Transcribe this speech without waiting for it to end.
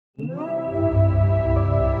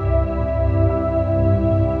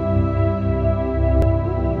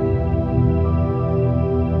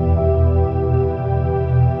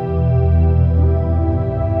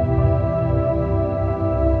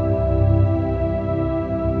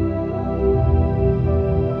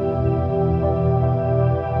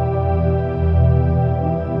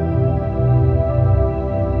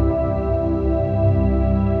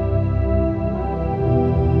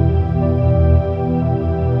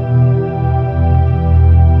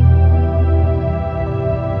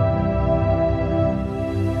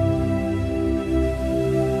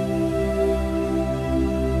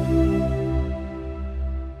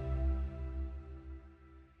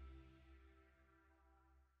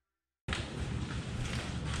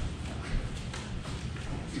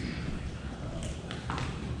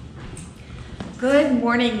Good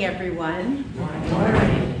morning, everyone. Good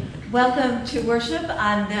morning. Welcome to worship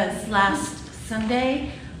on this last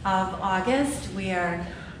Sunday of August. We are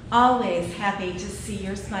always happy to see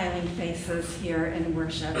your smiling faces here in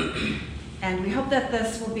worship. And we hope that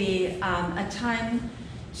this will be a time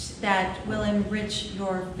that will enrich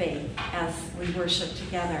your faith as we worship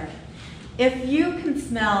together. If you can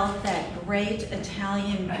smell that great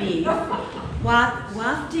Italian beef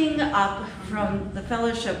wafting up from the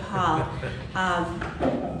fellowship hall,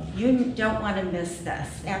 you don't want to miss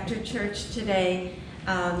this. After church today,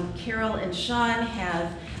 Carol and Sean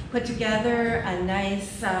have put together a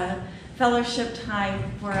nice fellowship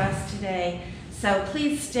time for us today. So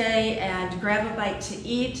please stay and grab a bite to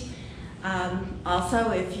eat.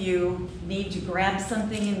 Also, if you need to grab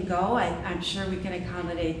something and go, I'm sure we can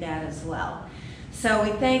accommodate that as well. So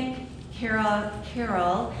we thank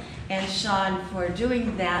Carol and Sean for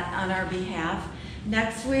doing that on our behalf.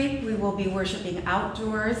 Next week, we will be worshiping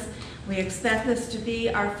outdoors. We expect this to be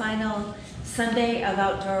our final Sunday of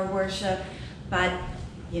outdoor worship, but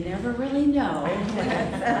you never really know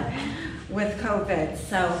with COVID.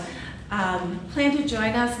 So plan to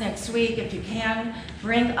join us next week. If you can,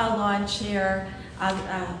 bring a lawn chair.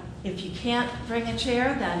 If you can't bring a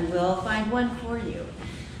chair, then we'll find one for you.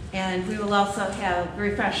 And we will also have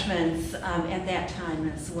refreshments at that time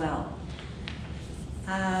as well.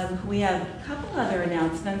 We have a couple other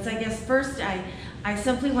announcements. I guess first, I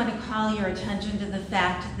simply want to call your attention to the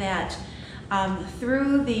fact that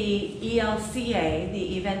through the ELCA,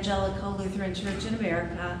 the Evangelical Lutheran Church in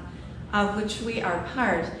America, of which we are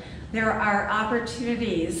part, there are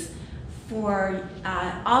opportunities for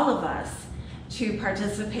all of us to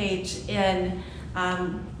participate in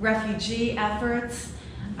refugee efforts,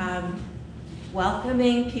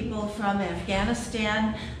 welcoming people from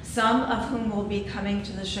Afghanistan, some of whom will be coming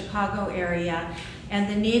to the Chicago area, and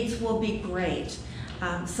the needs will be great.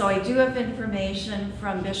 So I do have information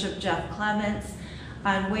from Bishop Jeff Clements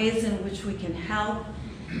on ways in which we can help.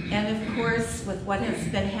 And of course, with what has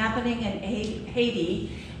been happening in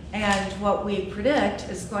Haiti and what we predict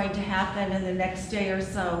is going to happen in the next day or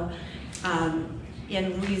so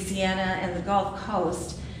in Louisiana and the Gulf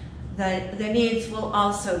Coast, the needs will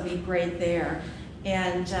also be great there.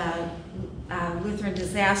 And Lutheran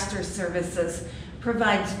Disaster Services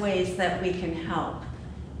provides ways that we can help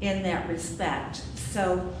in that respect.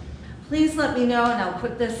 So please let me know, and I'll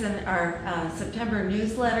put this in our September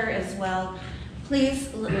newsletter as well.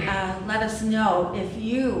 Please let us know if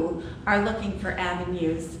you are looking for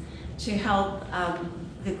avenues to help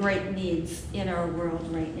the great needs in our world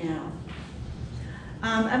right now.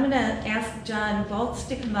 I'm going to ask John Boltz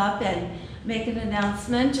to come up and make an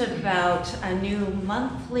announcement about a new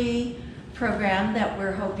monthly program that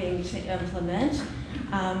we're hoping to implement,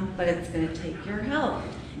 but it's going to take your help.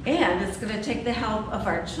 And it's going to take the help of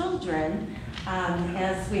our children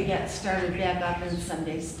as we get started back up in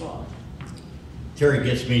Sunday school. Terry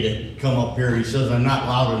gets me to come up here. He says I'm not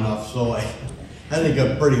loud enough, so I think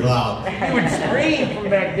I'm pretty loud. You would scream from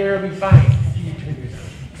back there, it'd be fine.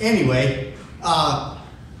 Anyway,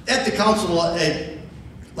 at the council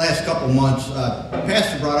last couple months,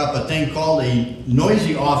 Pastor brought up a thing called a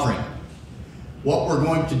noisy offering. What we're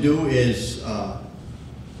going to do is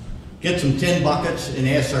get some tin buckets and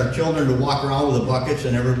ask our children to walk around with the buckets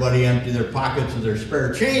and everybody empty their pockets of their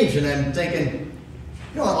spare change. And I'm thinking,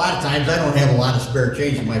 you know, a lot of times I don't have a lot of spare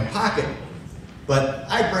change in my pocket, but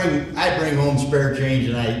I bring home spare change,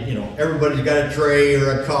 and everybody's got a tray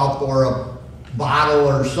or a cup or a bottle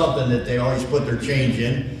or something that they always put their change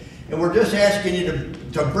in. And we're just asking you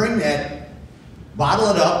to bring that, bottle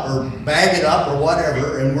it up or bag it up or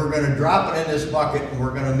whatever, and we're going to drop it in this bucket and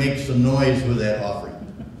we're going to make some noise with that offering.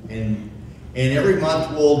 And every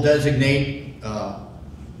month we'll designate a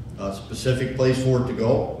specific place for it to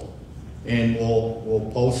go, and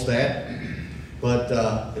we'll post that. but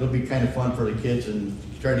it'll be kind of fun for the kids and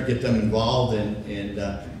try to get them involved and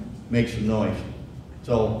make some noise.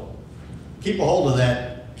 So keep a hold of that.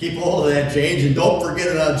 Keep a hold of that change, and don't forget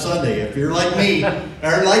it on Sunday. If you're like me,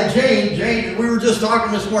 or like Jane, we were just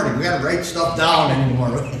talking this morning, we gotta write stuff down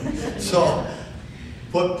anymore. So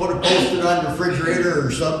put a post-it on the refrigerator or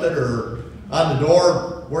something, or on the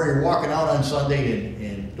door where you're walking out on Sunday,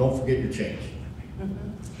 and don't forget your change.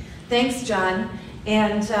 Thanks, John.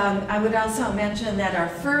 And I would also mention that our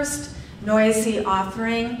first noisy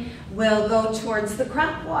offering will go towards the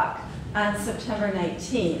crop walk on September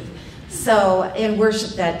 19th. So in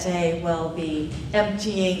worship that day, we'll be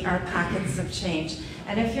emptying our pockets of change.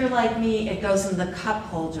 And if you're like me, it goes in the cup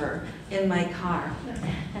holder in my car.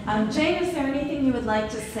 Jane, is there anything you would like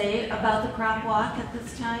to say about the crop walk at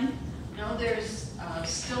this time? No, there's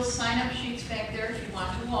still sign-up sheets back there if you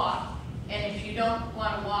want to walk. And if you don't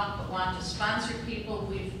want to walk but want to sponsor people,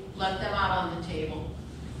 we've left them out on the table.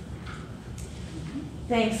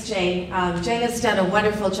 Thanks, Jane. Jane has done a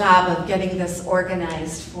wonderful job of getting this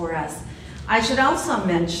organized for us. I should also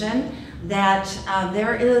mention that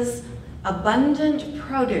there is abundant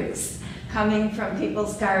produce coming from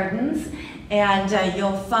people's gardens, and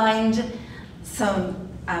you'll find some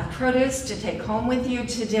produce to take home with you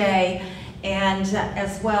today, and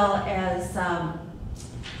as well as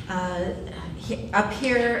up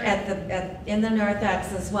here in the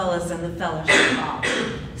narthex, as well as in the fellowship hall.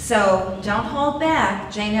 So don't hold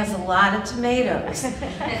back. Jane has a lot of tomatoes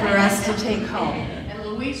for us to take home. And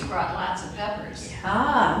Louise brought lots of peppers.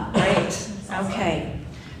 Ah, great. Okay.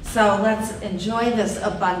 So let's enjoy this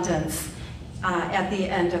abundance at the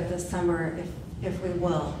end of the summer, if we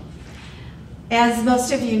will. As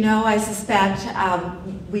most of you know, I suspect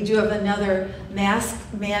we do have another mask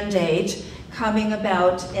mandate coming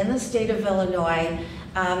about in the state of Illinois,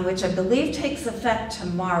 which I believe takes effect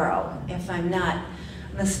tomorrow, if I'm not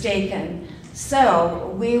mistaken.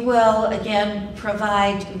 So we will again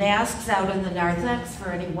provide masks out in the narthex for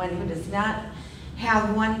anyone who does not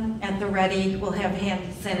have one at the ready. We'll have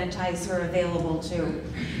hand sanitizer available too.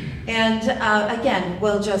 And again,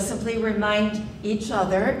 we'll just simply remind each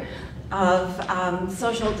other of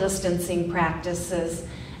social distancing practices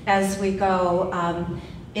as we go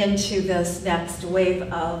into this next wave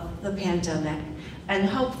of the pandemic. And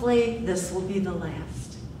hopefully this will be the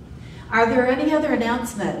last. Are there any other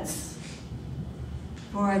announcements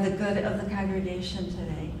for the good of the congregation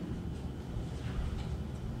today?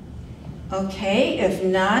 Okay, if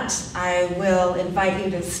not, I will invite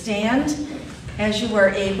you to stand as you are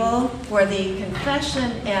able for the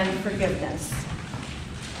confession and forgiveness.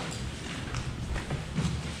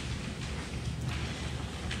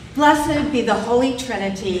 Blessed be the Holy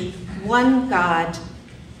Trinity, one God,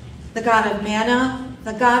 the God of manna,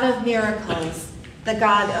 the God of miracles, the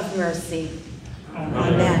God of mercy.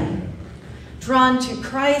 Amen. Drawn to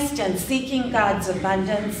Christ and seeking God's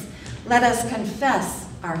abundance, let us confess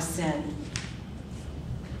our sin.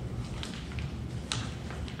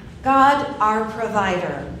 God, our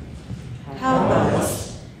provider, help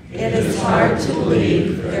us. It is hard to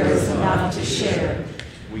believe there is enough to share.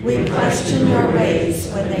 We question your ways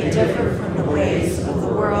when they differ from the ways of the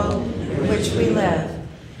world in which we live.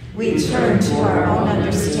 We turn to our own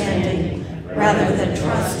understanding rather than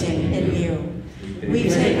trusting in you. We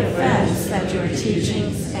take offense at your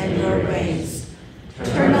teachings and your ways.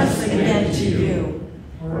 Turn us again to you.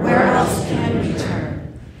 Where else can we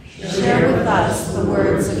turn? Share with us the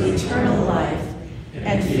words of eternal life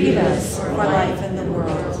and feed us for life in the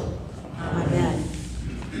world. Amen.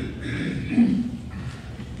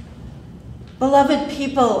 Beloved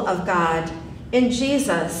people of God, in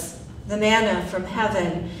Jesus, the manna from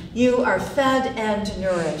heaven, you are fed and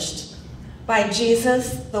nourished. By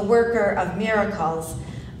Jesus, the worker of miracles,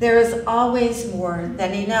 there is always more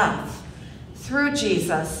than enough. Through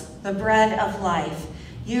Jesus, the bread of life,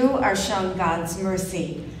 you are shown God's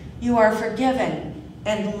mercy. You are forgiven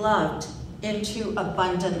and loved into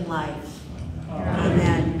abundant life.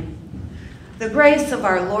 Amen. The grace of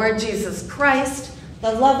our Lord Jesus Christ,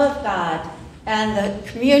 the love of God, and the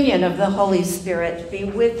communion of the Holy Spirit be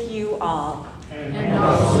with you all. And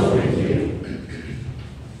also with you.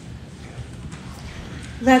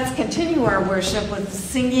 Let's continue our worship with the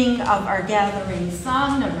singing of our gathering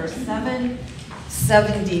song, number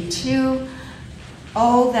 772,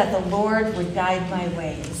 Oh, that the Lord would guide my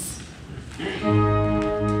ways.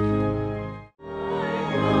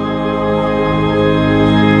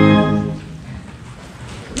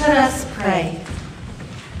 Let us pray.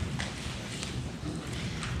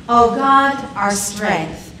 O God, our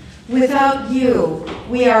strength, without you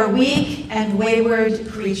we are weak and wayward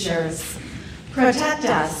creatures. Protect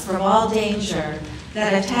us from all danger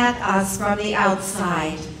that attack us from the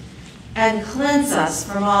outside, and cleanse us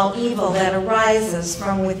from all evil that arises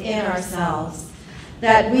from within ourselves,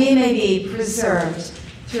 that we may be preserved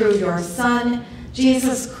through your Son,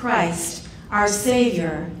 Jesus Christ, our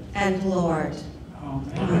Savior and Lord. Amen.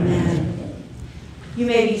 Amen. You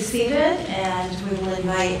may be seated, and we will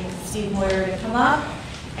invite Steve Moyer to come up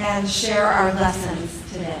and share our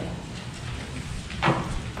lessons today.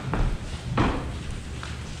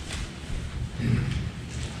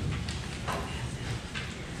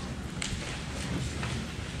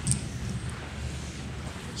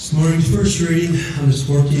 This morning's first reading on this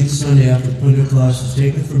 14th Sunday after Pentecost is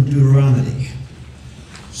taken from Deuteronomy.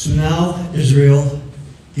 So now, Israel,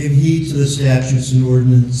 give heed to the statutes and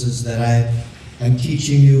ordinances that I am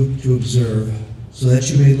teaching you to observe, so that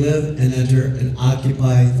you may live and enter and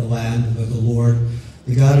occupy the land that the Lord,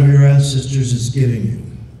 the God of your ancestors, is giving you.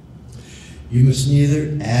 You must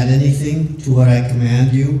neither add anything to what I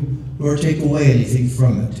command you, nor take away anything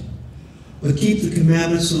from it, but keep the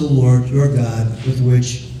commandments of the Lord your God with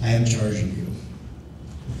which I am charging you.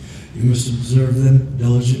 You must observe them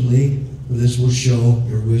diligently, for this will show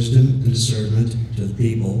your wisdom and discernment to the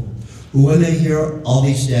people, who when they hear all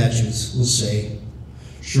these statutes will say,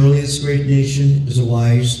 surely this great nation is a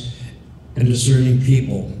wise and discerning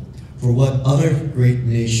people. For what other great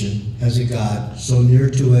nation has a God so near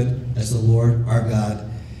to it as the Lord our God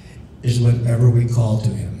is whenever we call to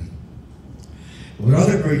him? What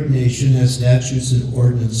other great nation has statutes and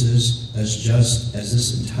ordinances as just as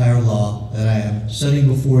this entire law that I am setting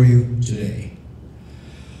before you today?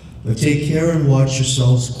 But take care and watch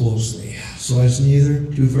yourselves closely, so as neither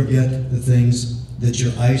to forget the things that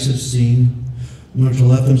your eyes have seen, nor to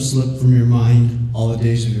let them slip from your mind all the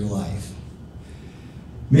days of your life.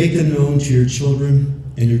 Make them known to your children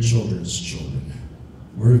and your children's children.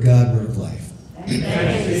 Word of God, word of life.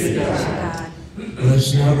 Thanks be to God. Let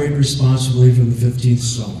us now read responsibly from the 15th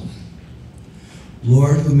Psalm.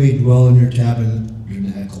 Lord, who may dwell in your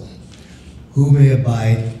tabernacle, who may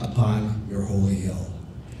abide upon your holy hill?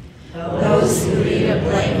 Those who lead a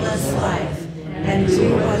blameless life and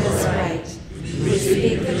do what is right, who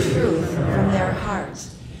speak the truth from their heart.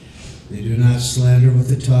 They do not slander with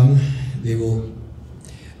the tongue.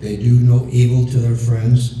 They do no evil to their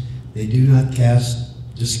friends. They do not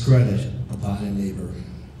cast discredit upon a neighbor.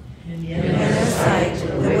 In their sight,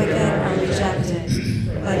 the wicked are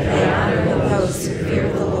rejected, but they honor those who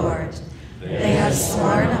fear the Lord. They have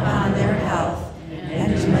sworn upon their health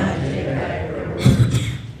and do not take back their word.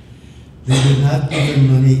 They do not give their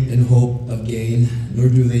money in hope of gain, nor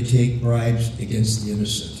do they take bribes against the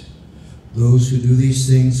innocent. Those who do these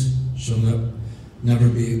things shall never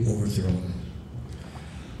be overthrown.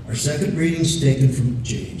 Our second reading is taken from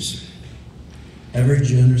James. Every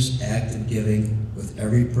generous act of giving with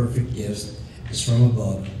every perfect gift is from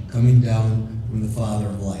above, coming down from the Father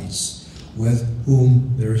of lights, with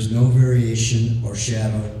whom there is no variation or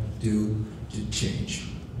shadow due to change.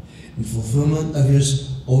 In fulfillment of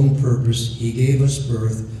his own purpose, he gave us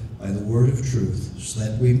birth by the word of truth, so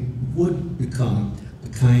that we would become the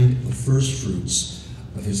kind of first fruits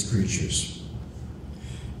of his creatures.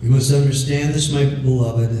 You must understand this, my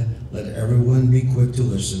beloved. Let everyone be quick to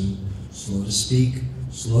listen, slow to speak,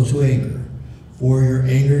 slow to anger, for your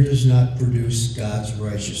anger does not produce God's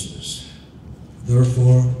righteousness.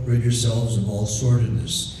 Therefore, rid yourselves of all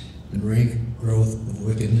sordidness and rank growth of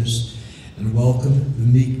wickedness, and welcome the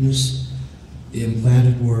meekness, the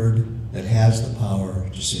implanted word that has the power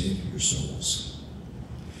to save your souls.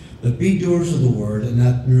 But be doers of the word, and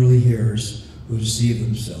not merely hearers who deceive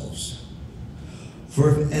themselves. For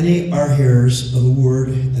if any are hearers of the word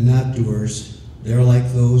and not doers, they are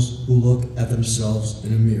like those who look at themselves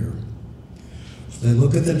in a mirror. They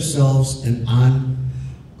look at themselves and on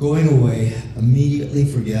going away immediately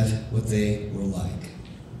forget what they were like.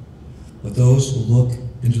 But those who look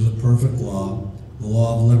into the perfect law, the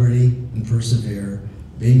law of liberty, and persevere,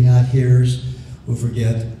 being not hearers who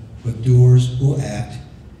forget, but doers who act,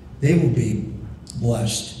 they will be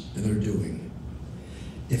blessed in their doing.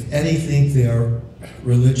 If any think they are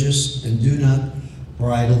religious and do not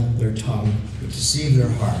bridle their tongue, but deceive their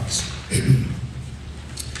hearts,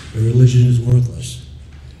 their religion is worthless.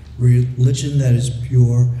 Religion that is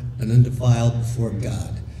pure and undefiled before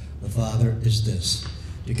God, the Father, is this: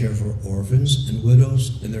 to care for orphans and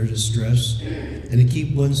widows in their distress, and to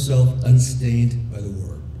keep oneself unstained by the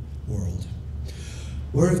world.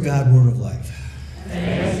 Word of God, word of life.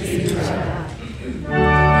 Thanks be to God.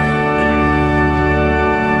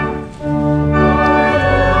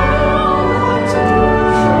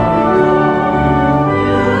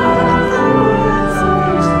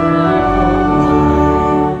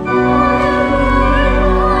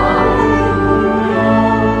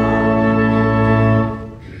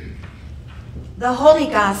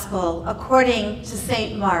 Gospel according to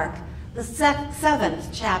St. Mark, the 7th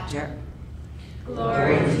chapter.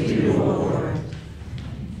 Glory to you, O Lord.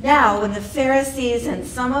 Now, when the Pharisees and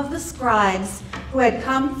some of the scribes who had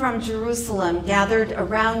come from Jerusalem gathered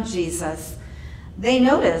around Jesus, they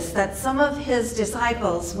noticed that some of his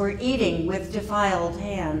disciples were eating with defiled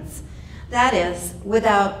hands, that is,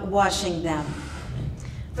 without washing them.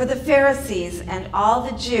 For the Pharisees and all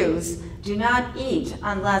the Jews do not eat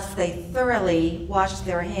unless they thoroughly wash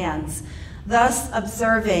their hands, thus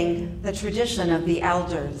observing the tradition of the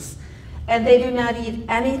elders. And they do not eat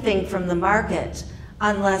anything from the market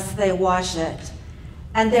unless they wash it.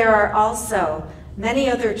 And there are also many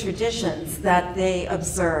other traditions that they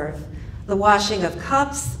observe: the washing of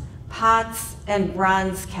cups, pots, and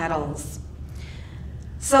bronze kettles.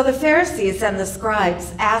 So the Pharisees and the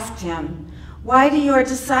scribes asked him, "Why do your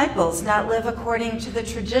disciples not live according to the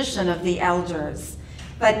tradition of the elders,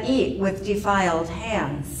 but eat with defiled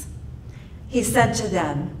hands?" He said to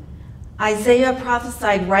them, "Isaiah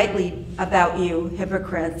prophesied rightly about you,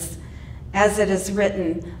 hypocrites, as it is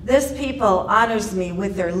written, 'This people honors me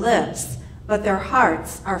with their lips, but their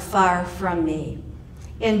hearts are far from me.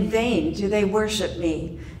 In vain do they worship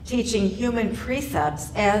me, teaching human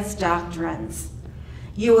precepts as doctrines.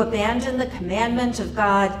 You abandon the commandment of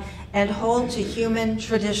God and hold to human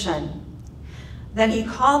tradition.'" Then he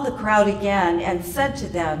called the crowd again and said to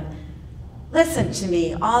them, "Listen to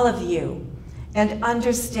me, all of you, and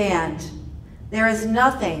understand. There is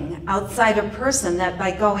nothing outside a person that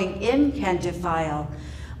by going in can defile,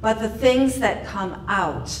 but the things that come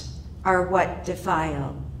out are what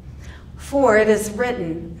defile. For it is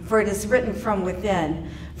written from within,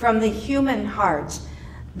 from the human heart,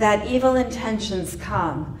 that evil intentions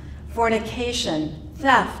come: fornication,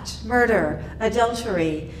 theft, murder,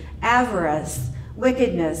 adultery, avarice,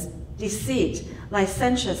 wickedness, deceit,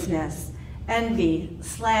 licentiousness, envy,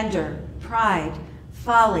 slander, pride,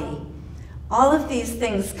 folly. All of these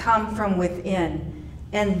things come from within,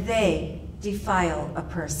 and they defile a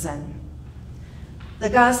person." The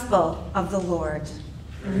Gospel of the Lord.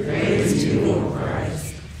 Praise to you, O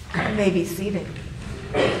Christ. You may be seated.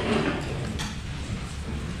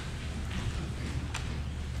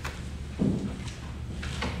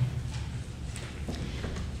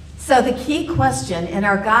 So the key question in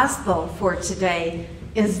our gospel for today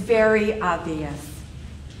is very obvious.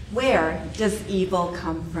 Where does evil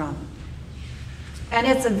come from? And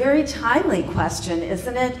it's a very timely question,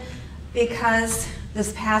 isn't it? Because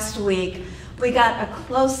this past week, we got a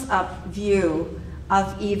close-up view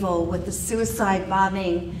of evil with the suicide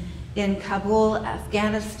bombing in Kabul,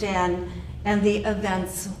 Afghanistan, and the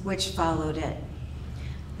events which followed it.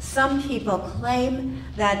 Some people claim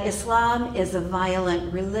that Islam is a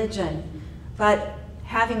violent religion, but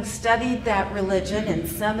having studied that religion in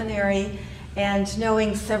seminary and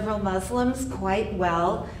knowing several Muslims quite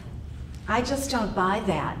well, I just don't buy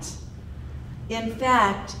that. In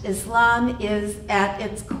fact, Islam is at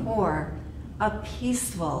its core a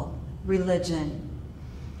peaceful religion.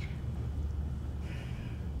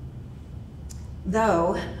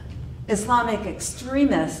 Though Islamic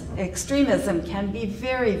extremism can be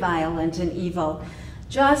very violent and evil,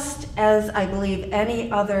 just as I believe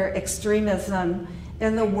any other extremism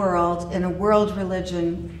in the world, in a world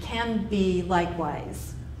religion, can be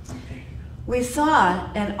likewise. We saw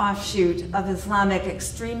an offshoot of Islamic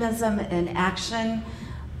extremism in action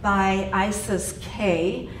by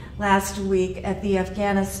ISIS-K last week at the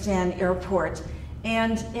Afghanistan airport,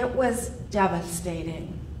 and it was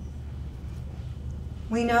devastating.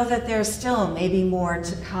 We know that there's still maybe more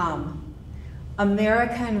to come.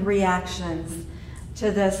 American reactions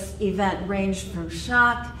to this event ranged from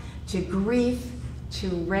shock to grief to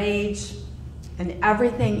rage and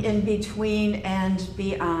everything in between and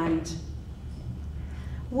beyond.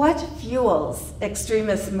 What fuels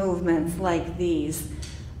extremist movements like these?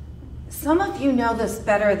 Some of you know this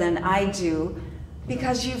better than I do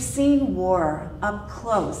because you've seen war up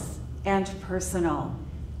close and personal.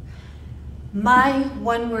 My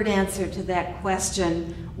one-word answer to that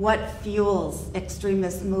question, what fuels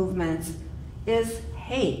extremist movements, is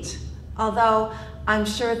hate, although I'm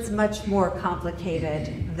sure it's much more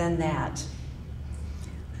complicated than that.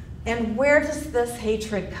 And where does this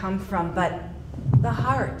hatred come from but the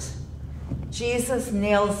heart? Jesus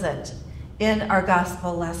nails it in our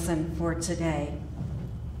gospel lesson for today.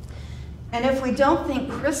 And if we don't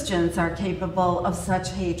think Christians are capable of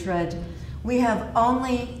such hatred, we have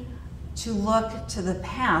only to look to the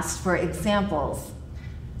past for examples.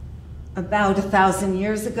 About 1,000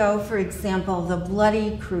 years ago, for example, the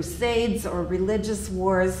bloody crusades or religious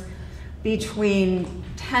wars between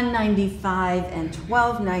 1095 and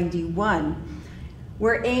 1291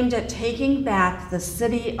 were aimed at taking back the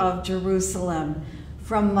city of Jerusalem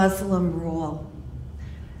from Muslim rule.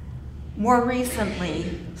 More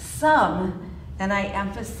recently, some, and I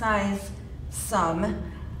emphasize some,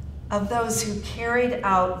 of those who carried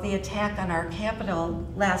out the attack on our capital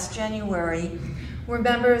last January were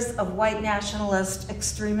members of white nationalist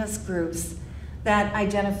extremist groups that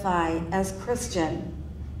identify as Christian.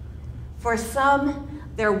 For some,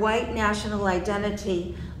 their white national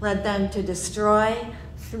identity led them to destroy,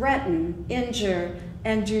 threaten, injure,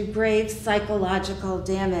 and do grave psychological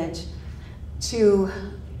damage to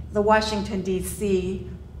the Washington, D.C.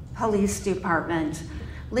 Police Department,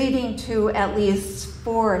 leading to at least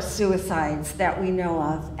 4 suicides that we know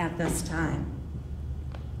of at this time.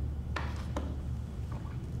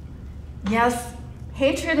 Yes,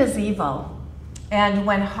 hatred is evil, and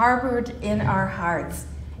when harbored in our hearts,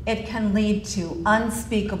 it can lead to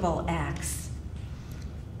unspeakable acts.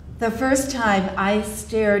 The first time I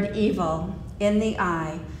stared evil in the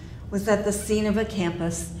eye was at the scene of a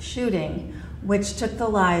campus shooting, which took the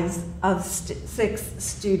lives of 6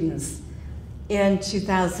 students in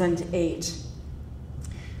 2008.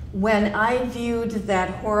 When I viewed that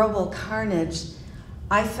horrible carnage,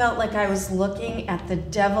 I felt like I was looking at the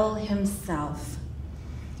devil himself.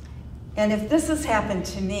 And if this has happened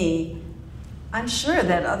to me, I'm sure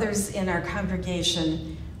that others in our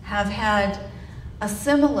congregation have had a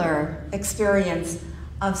similar experience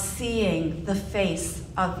of seeing the face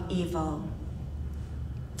of evil.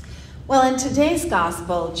 Well, in today's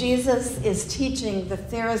gospel, Jesus is teaching the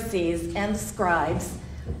Pharisees and the scribes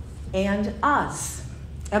and us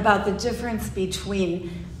about the difference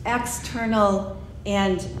between external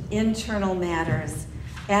and internal matters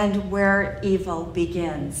and where evil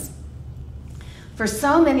begins. For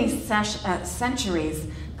so many centuries,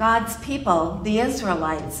 God's people, the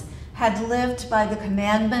Israelites, had lived by the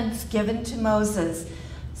commandments given to Moses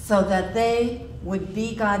so that they would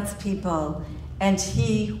be God's people and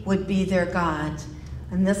he would be their God.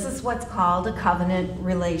 And this is what's called a covenant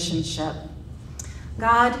relationship.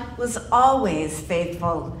 God was always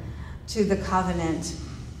faithful to the covenant,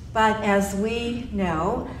 but as we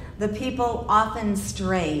know, the people often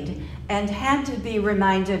strayed and had to be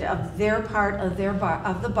reminded of their part of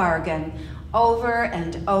the bargain over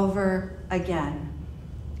and over again.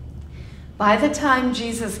 By the time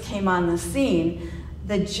Jesus came on the scene,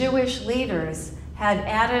 the Jewish leaders had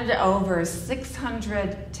added over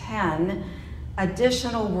 610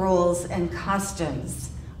 additional rules and customs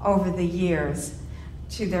over the years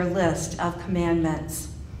to their list of commandments.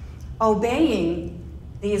 Obeying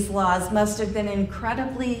these laws must have been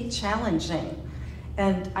incredibly challenging,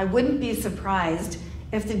 and I wouldn't be surprised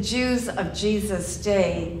if the Jews of Jesus'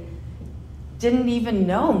 day didn't even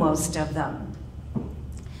know most of them.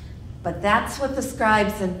 But that's what the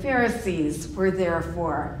scribes and Pharisees were there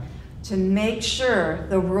for, to make sure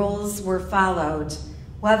the rules were followed,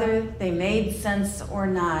 whether they made sense or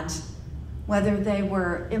not, whether they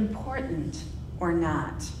were important or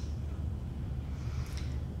not.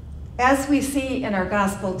 As we see in our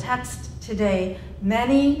gospel text today,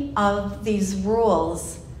 many of these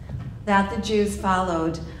rules that the Jews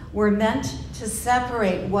followed were meant to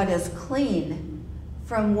separate what is clean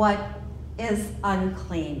from what is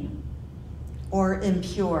unclean or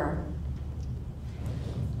impure.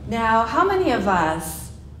 Now, how many of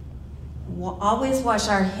us always wash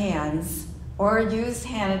our hands or use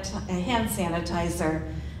hand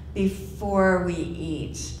sanitizer before we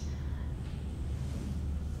eat?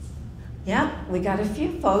 Yeah, we got a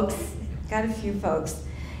few folks.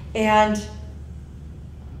 And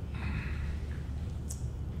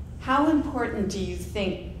how important do you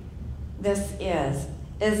think this is?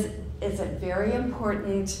 Is it very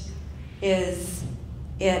important? Is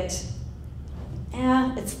it,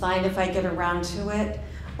 it's fine if I get around to it?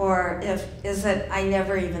 Or is it, I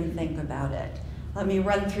never even think about it? Let me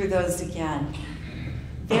run through those again.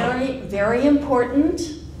 Very, very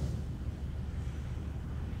important.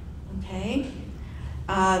 Okay.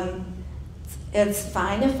 It's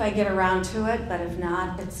fine if I get around to it, but if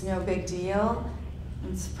not, it's no big deal.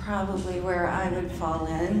 It's probably where I would fall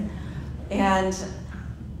in. And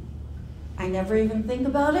I never even think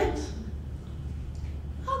about it.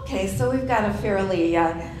 Okay, so we've got a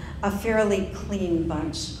fairly clean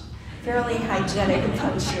bunch, fairly hygienic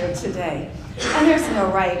bunch here today. And there's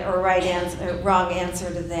no right or wrong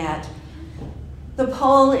answer to that. The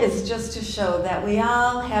poll is just to show that we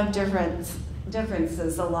all have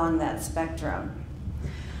differences along that spectrum.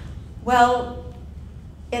 Well,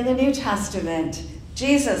 in the New Testament,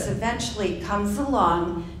 Jesus eventually comes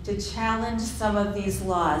along to challenge some of these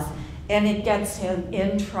laws, and it gets him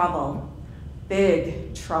in trouble,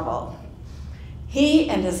 big trouble. He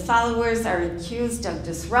and his followers are accused of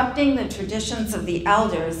disrupting the traditions of the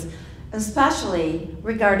elders, especially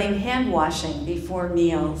regarding hand washing before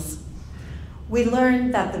meals. We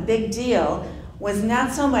learned that the big deal was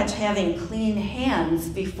not so much having clean hands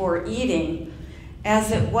before eating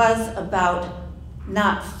as it was about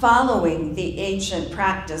not following the ancient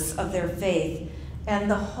practice of their faith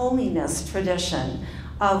and the holiness tradition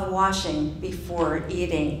of washing before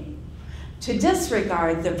eating. To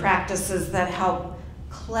disregard the practices that help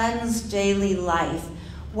cleanse daily life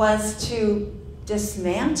was to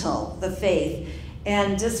dismantle the faith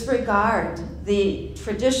and disregard the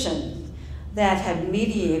tradition that had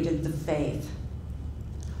mediated the faith.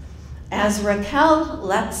 As Raquel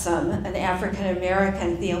Letzum, an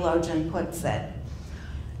African-American theologian, puts it,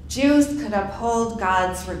 Jews could uphold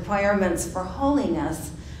God's requirements for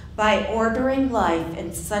holiness by ordering life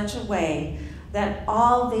in such a way that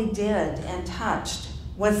all they did and touched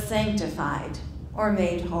was sanctified or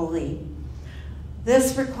made holy.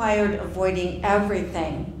 This required avoiding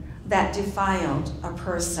everything that defiled a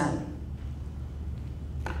person.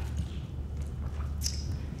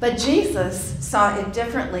 But Jesus saw it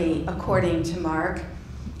differently, according to Mark.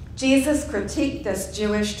 Jesus critiqued this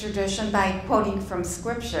Jewish tradition by quoting from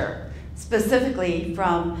Scripture, specifically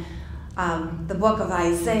from the book of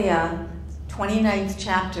Isaiah, 29th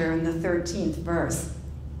chapter and the 13th verse.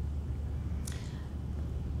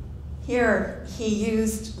 Here, he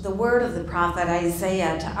used the word of the prophet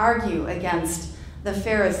Isaiah to argue against the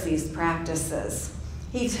Pharisees' practices.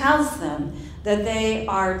 He tells them that they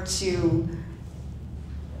are to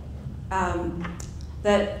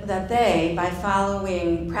that they, by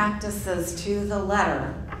following practices to the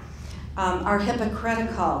letter, are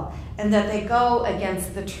hypocritical, and that they go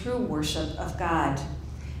against the true worship of God.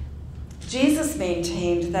 Jesus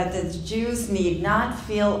maintained that the Jews need not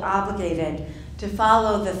feel obligated to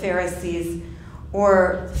follow the Pharisees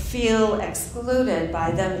or feel excluded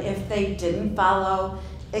by them if they didn't follow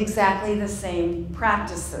exactly the same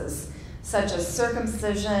practices, such as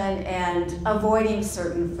circumcision and avoiding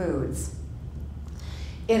certain foods.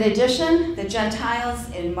 In addition, the Gentiles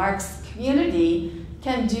in Mark's community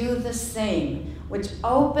can do the same, which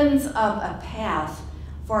opens up a path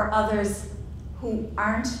for others who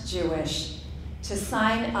aren't Jewish to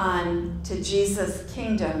sign on to Jesus'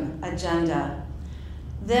 kingdom agenda.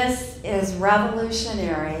 This is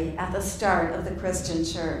revolutionary at the start of the Christian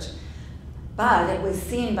church, but it was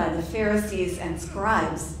seen by the Pharisees and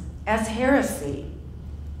scribes as heresy.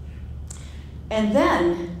 And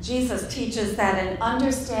then Jesus teaches that an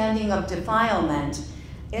understanding of defilement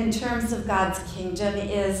in terms of God's kingdom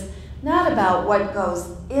is not about what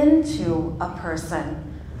goes into a person,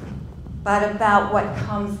 but about what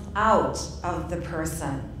comes out of the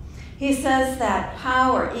person. He says that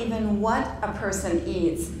how or even what a person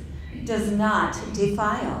eats does not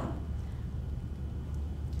defile.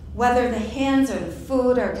 Whether the hands or the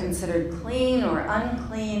food are considered clean or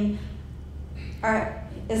unclean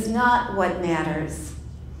is not what matters.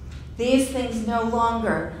 These things no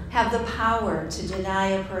longer have the power to deny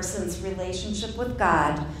a person's relationship with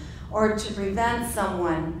God or to prevent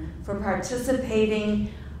someone from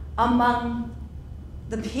participating among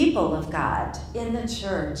the people of God in the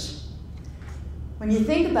church. When you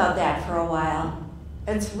think about that for a while,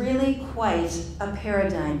 it's really quite a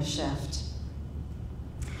paradigm shift.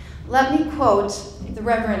 Let me quote the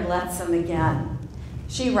Reverend Letzum again.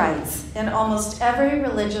 She writes, "In almost every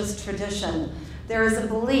religious tradition, there is a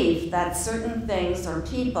belief that certain things or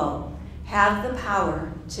people have the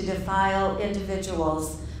power to defile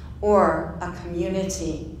individuals or a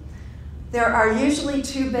community. There are usually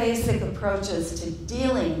two basic approaches to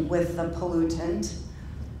dealing with the pollutant: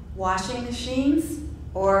 washing machines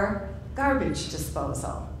or garbage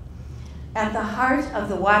disposal. At the heart of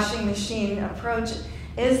the washing machine approach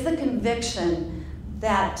is the conviction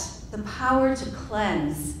that the power to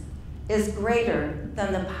cleanse is greater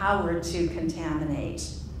than the power to contaminate.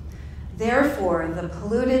 Therefore, the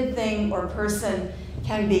polluted thing or person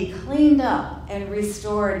can be cleaned up and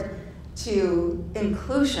restored to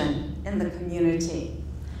inclusion in the community.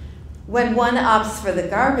 When one opts for the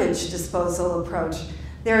garbage disposal approach,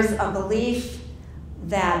 there's a belief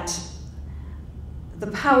that the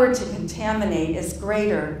power to contaminate is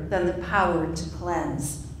greater than the power to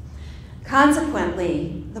cleanse.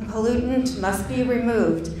 Consequently, the pollutant must be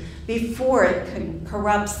removed before it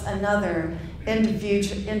corrupts another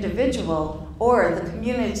individual or the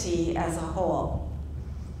community as a whole.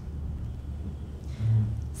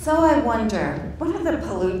 So I wonder, what are the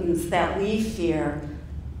pollutants that we fear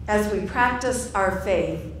as we practice our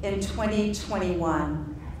faith in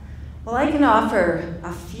 2021? Well, I can offer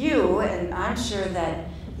a few, and I'm sure that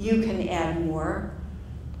you can add more.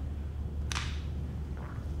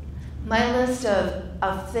 My list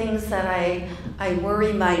of things that I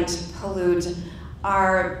worry might pollute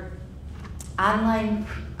are online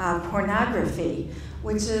pornography,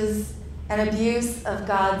 which is an abuse of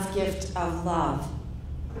God's gift of love.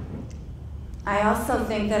 I also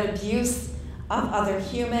think that abuse of other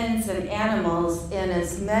humans and animals in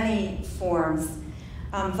as many forms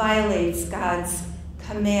violates God's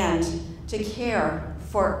command to care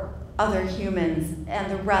for other humans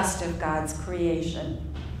and the rest of God's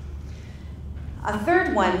creation. A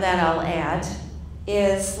third one that I'll add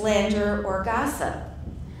is slander or gossip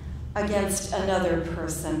against another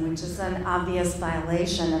person, which is an obvious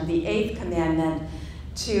violation of the 8th commandment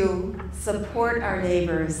to support our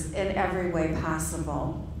neighbors in every way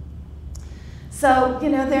possible. So,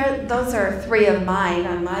 those are 3 of mine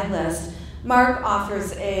on my list. Mark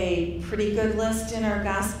offers a pretty good list in our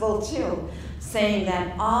gospel too, saying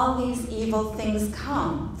that all these evil things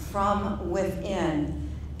come from within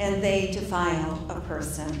and they defile a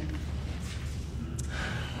person.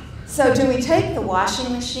 So do we take the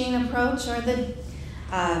washing machine approach or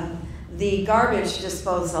the garbage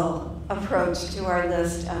disposal approach to our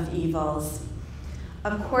list of evils?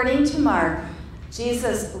 According to Mark,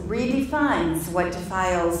 Jesus redefines what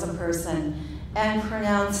defiles a person and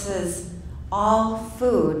pronounces all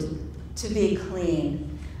food to be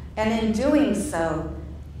clean. And in doing so,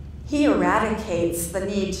 he eradicates the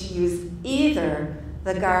need to use either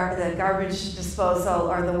the garbage disposal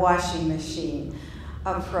or the washing machine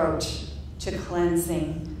approach to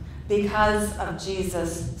cleansing because of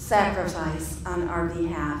Jesus' sacrifice on our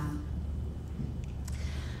behalf.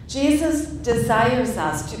 Jesus desires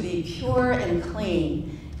us to be pure and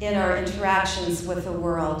clean in our interactions with the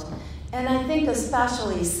world, and I think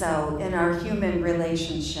especially so in our human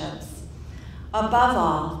relationships. Above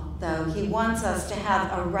all, though, he wants us to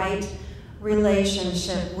have a right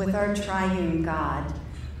relationship with our triune God,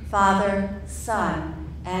 Father,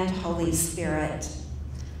 Son, and Holy Spirit.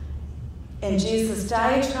 In Jesus'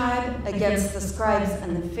 diatribe against the scribes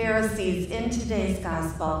and the Pharisees in today's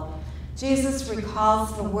gospel, Jesus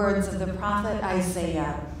recalls the words of the prophet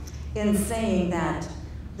Isaiah in saying that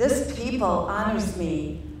this people honors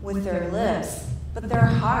me with their lips, but their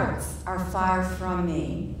hearts are far from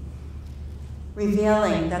me,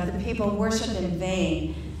 revealing that the people worship in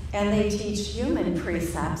vain and they teach human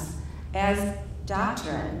precepts as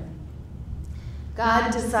doctrine.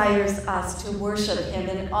 God desires us to worship him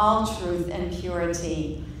in all truth and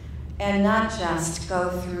purity and not just go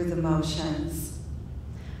through the motions.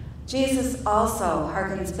 Jesus also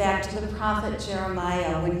harkens back to the prophet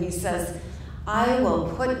Jeremiah when he says, I will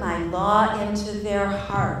put my law into their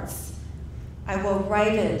hearts. I will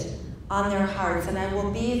write it on their hearts, and I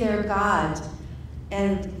will be their God,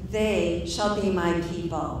 and they shall be my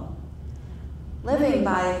people. Living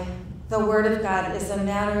by the word of God is a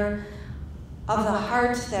matter of the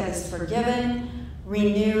heart that is forgiven,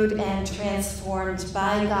 renewed, and transformed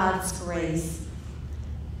by God's grace.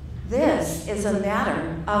 This is a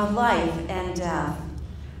matter of life and death.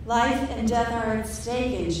 Life and death are at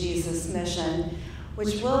stake in Jesus' mission,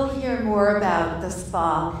 which we'll hear more about this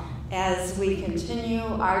fall as we continue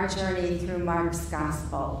our journey through Mark's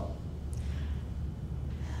Gospel.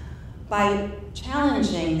 By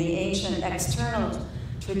challenging the ancient external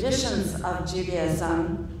traditions of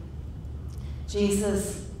Judaism,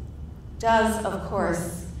 Jesus does, of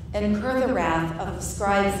course, incur the wrath of the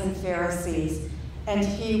scribes and Pharisees, and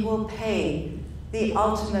he will pay the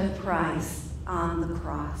ultimate price on the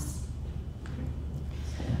cross.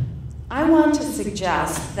 I want to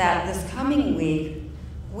suggest that this coming week,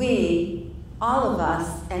 we, all of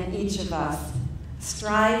us and each of us,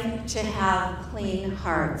 strive to have clean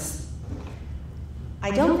hearts.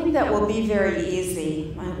 I don't think that will be very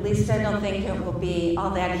easy. At least I don't think it will be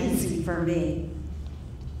all that easy for me.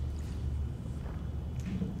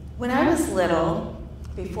 When I was little,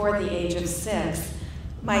 before the age of 6,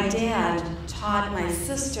 my dad taught my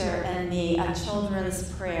sister and me a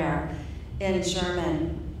children's prayer in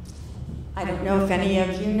German. I don't know if any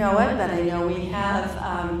of you know it, but I know we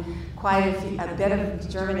have quite a bit of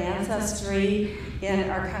German ancestry in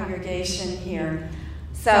our congregation here.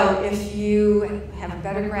 So if you have a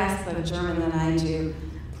better grasp of German than I do,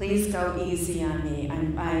 please go easy on me.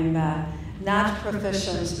 I'm not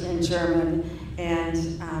proficient in German, and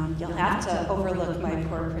you'll have to overlook my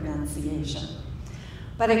poor pronunciation.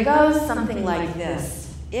 But it goes something like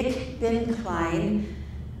this. Ich bin klein,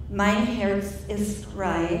 mein Herz ist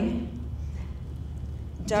rein,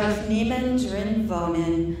 darf niemand drin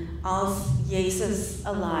wohnen, als Jesus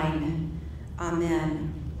allein.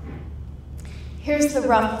 Amen. Here's the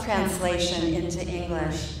rough translation into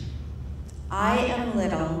English. I am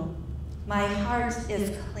little, my heart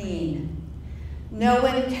is clean. No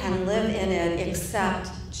one can live in it except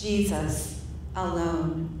Jesus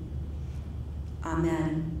alone.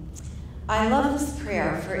 Amen. I love this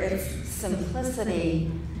prayer for its simplicity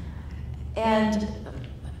and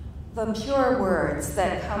the pure words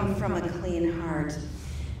that come from a clean heart.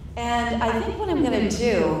 And I think what I'm going to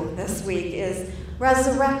do this week is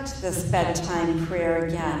resurrect this bedtime prayer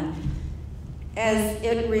again, as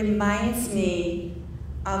it reminds me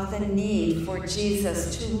of the need for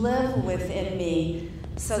Jesus to live within me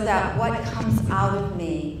so that what comes out of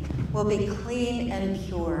me will be clean and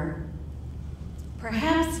pure.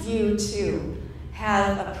 Perhaps you too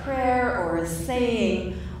have a prayer or a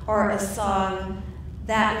saying or a song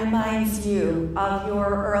that reminds you of your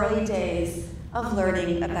early days of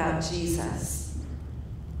learning about Jesus.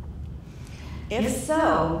 If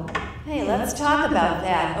so, hey, let's talk about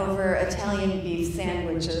that over Italian beef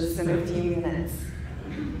sandwiches in a few minutes.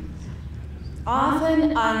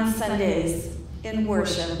 Often on Sundays in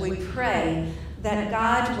worship, we pray that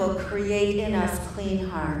God will create in us clean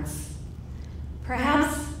hearts.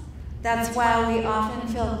 Perhaps that's why we often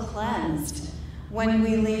feel cleansed when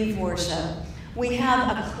we leave worship. We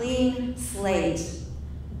have a clean slate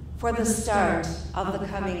for the start of the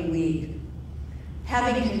coming week.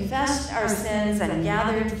 Having confessed our sins and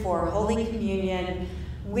gathered for Holy Communion,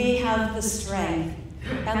 we have the strength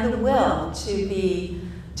and the will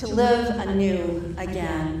to live anew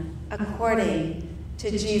again, according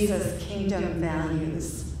to Jesus' kingdom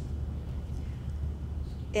values.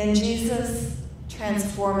 In Jesus'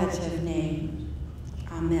 transformative name,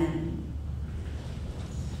 amen.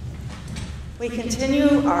 We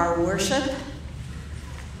continue our worship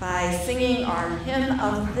by singing our hymn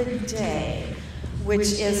of the day,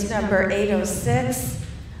 which is number 806,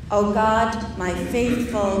 O God, my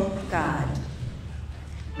faithful God.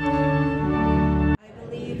 I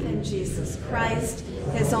believe in Jesus Christ,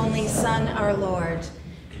 his only Son, our Lord.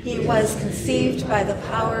 He was conceived by the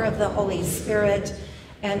power of the Holy Spirit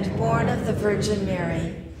and born of the Virgin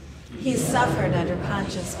Mary. He suffered under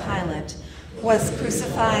Pontius Pilate, was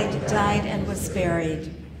crucified, died, and was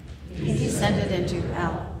buried. He descended into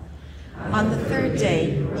hell. On the third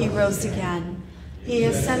day, he rose again. He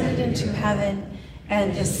ascended into heaven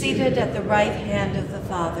and is seated at the right hand of the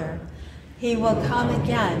Father. He will come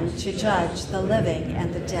again to judge the living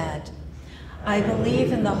and the dead. I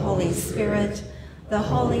believe in the Holy Spirit, the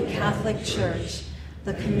Holy Catholic Church,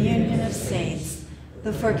 the communion of saints,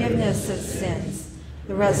 the forgiveness of sins,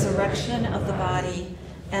 the resurrection of the body,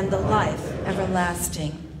 and the life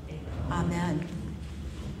everlasting. Amen.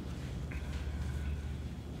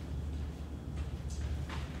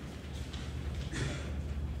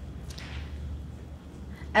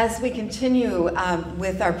 As we continue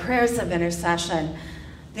with our prayers of intercession,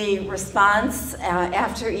 the response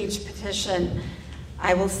after each petition,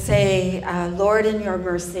 I will say, Lord, in your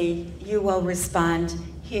mercy, you will respond,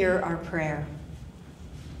 hear our prayer.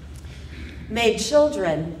 Made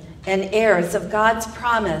children and heirs of God's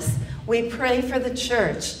promise, we pray for the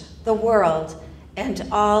church, the world, and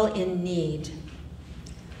all in need.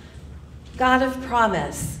 God of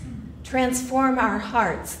promise, transform our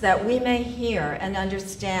hearts that we may hear and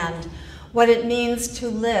understand what it means to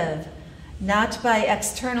live, not by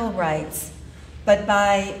external rites, but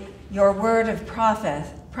by your word of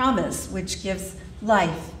promise, which gives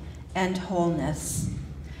life and wholeness.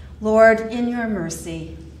 Lord, in your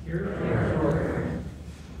mercy,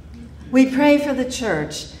 we pray for the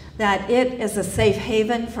church, that it is a safe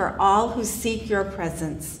haven for all who seek your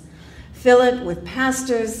presence. Fill it with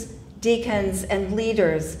pastors, deacons, and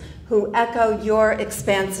leaders who echo your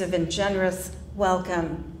expansive and generous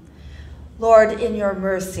welcome. Lord, in your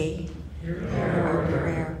mercy, hear our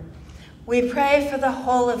prayer. We pray for the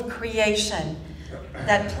whole of creation,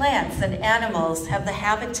 that plants and animals have the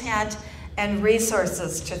habitat and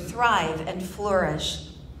resources to thrive and flourish.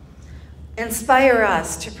 Inspire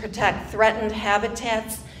us to protect threatened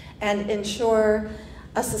habitats and ensure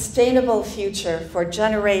a sustainable future for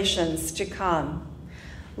generations to come.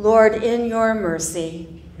 Lord, in your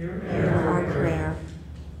mercy, hear our prayer.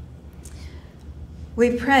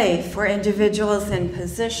 We pray for individuals in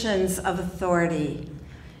positions of authority,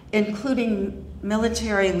 including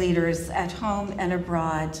military leaders at home and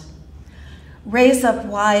abroad. Raise up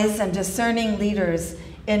wise and discerning leaders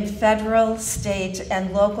in federal, state,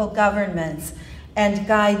 and local governments and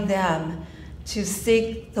guide them to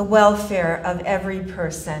seek the welfare of every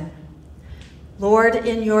person. Lord,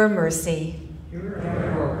 in your mercy, hear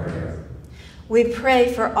our prayer. We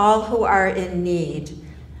pray for all who are in need,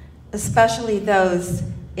 especially those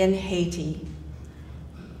in Haiti.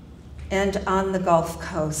 and on the Gulf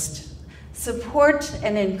Coast. Support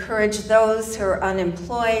and encourage those who are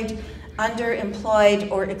unemployed,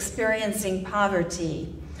 underemployed, or experiencing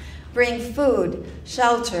poverty. Bring food,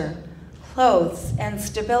 shelter, clothes, and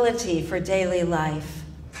stability for daily life.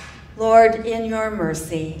 Lord, in your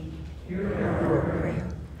mercy, hear our prayer.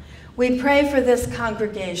 We pray for this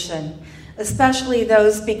congregation, especially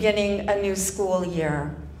those beginning a new school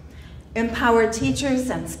year. Empower teachers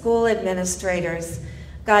and school administrators.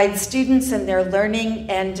 Guide students in their learning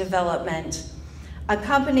and development.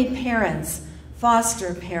 Accompany parents,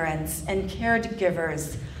 foster parents, and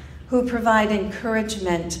caregivers who provide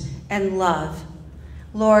encouragement and love.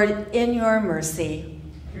 Lord, in your mercy,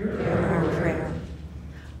 hear our prayer.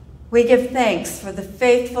 We give thanks for the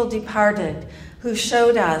faithful departed who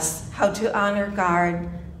showed us how to honor God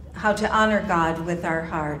with our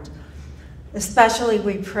heart. Especially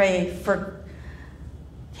we pray for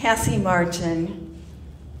Cassie Martin,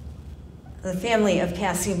 the family of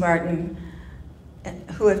Cassie Martin,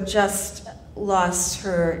 who have just lost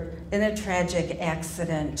her in a tragic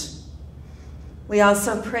accident. We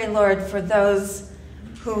also pray, Lord, for those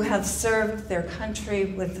who have served their country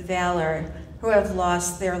with valor, who have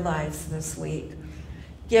lost their lives this week.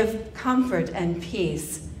 Give comfort and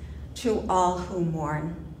peace to all who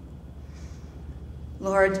mourn.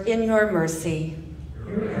 Lord, in your mercy,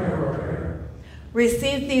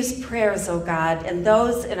 receive these prayers, O God, and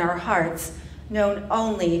those in our hearts known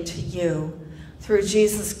only to you, through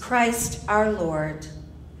Jesus Christ our Lord.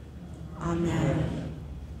 Amen.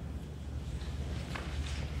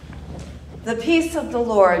 The peace of the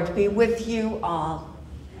Lord be with you all.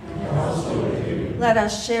 And also with you. Let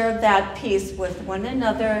us share that peace with one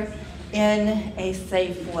another in a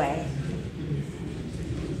safe way.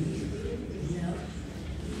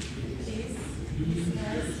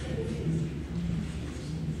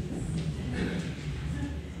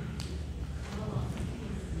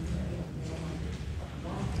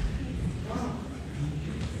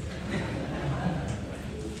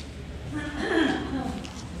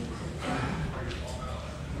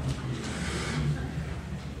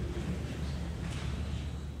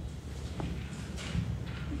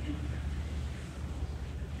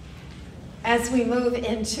 As we move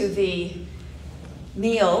into the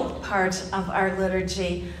meal part of our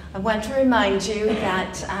liturgy, I want to remind you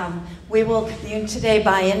that we will commune today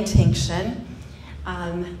by intinction.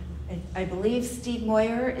 I believe Steve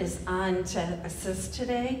Moyer is on to assist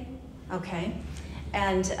today. Okay.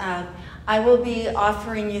 And I will be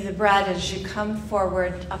offering you the bread as you come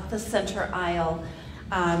forward up the center aisle.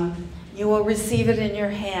 You will receive it in your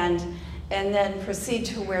hand and then proceed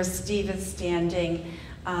to where Steve is standing,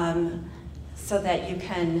 so that you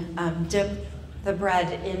can dip the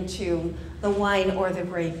bread into the wine or the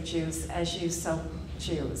grape juice as you so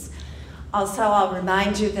choose. Also, I'll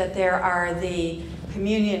remind you that there are the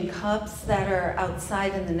communion cups that are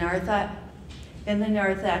outside in the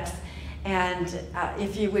narthex, and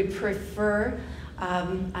if you would prefer,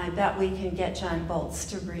 I bet we can get John Bolts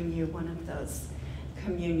to bring you one of those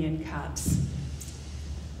communion cups.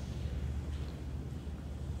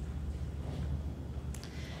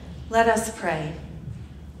 Let us pray.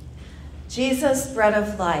 Jesus, bread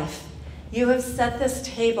of life, you have set this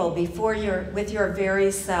table with your very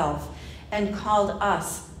self and called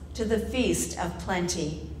us to the feast of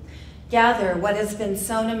plenty. Gather what has been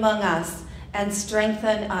sown among us and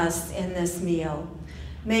strengthen us in this meal.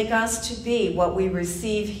 Make us to be what we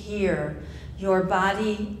receive here, your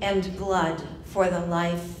body and blood for the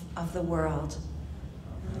life of the world.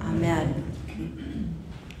 Amen.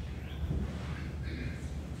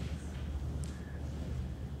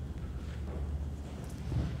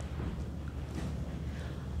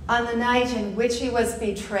 On the night in which he was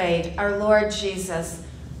betrayed, our Lord Jesus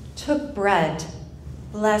took bread,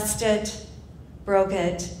 blessed it, broke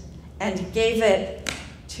it, and gave it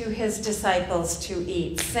to his disciples to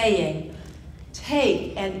eat, saying,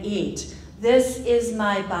 "Take and eat. This is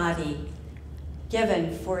my body,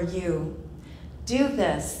 given for you. Do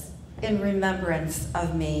this in remembrance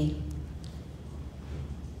of me."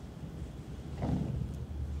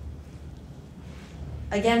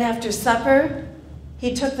 Again, after supper,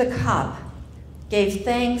 he took the cup, gave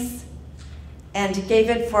thanks, and gave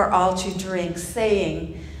it for all to drink,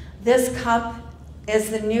 saying, "This cup is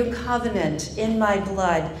the new covenant in my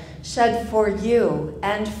blood, shed for you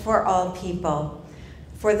and for all people,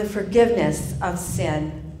 for the forgiveness of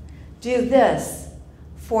sin. Do this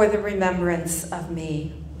for the remembrance of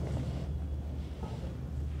me."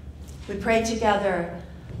 We pray together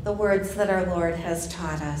the words that our Lord has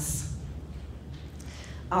taught us.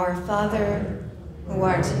 Our Father, who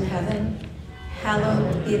art in heaven,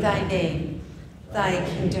 hallowed be thy name. Thy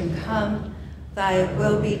kingdom come, thy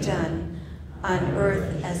will be done, on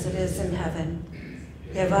earth as it is in heaven.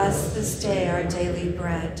 Give us this day our daily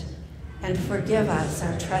bread, and forgive us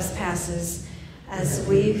our trespasses, as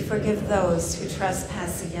we forgive those who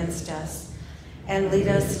trespass against us. And lead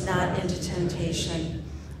us not into temptation,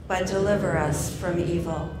 but deliver us from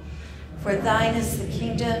evil. For thine is the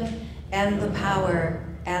kingdom, and the power,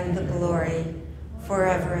 and the glory,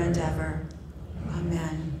 forever and ever.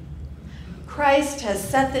 Amen. Christ has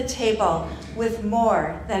set the table with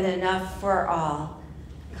more than enough for all.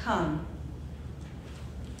 Come.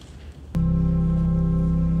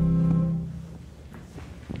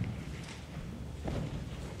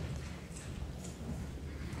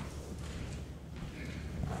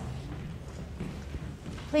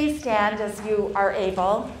 Please stand as you are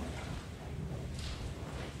able.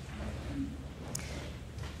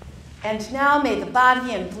 And now may the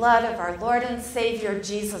body and blood of our Lord and Savior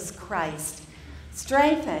Jesus Christ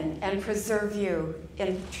strengthen and preserve you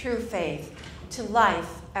in true faith to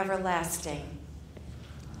life everlasting.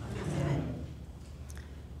 Amen.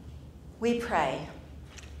 We pray.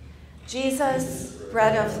 Jesus,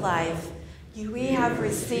 bread of life, we have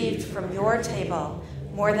received from your table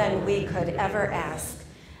more than we could ever ask.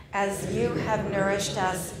 As you have nourished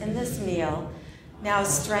us in this meal, now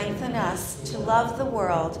strengthen us to love the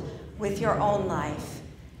world with your own life.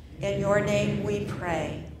 In your name we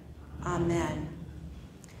pray. Amen.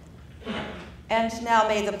 And now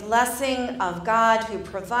may the blessing of God, who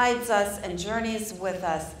provides us and journeys with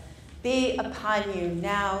us, be upon you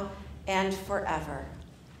now and forever.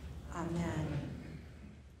 Amen.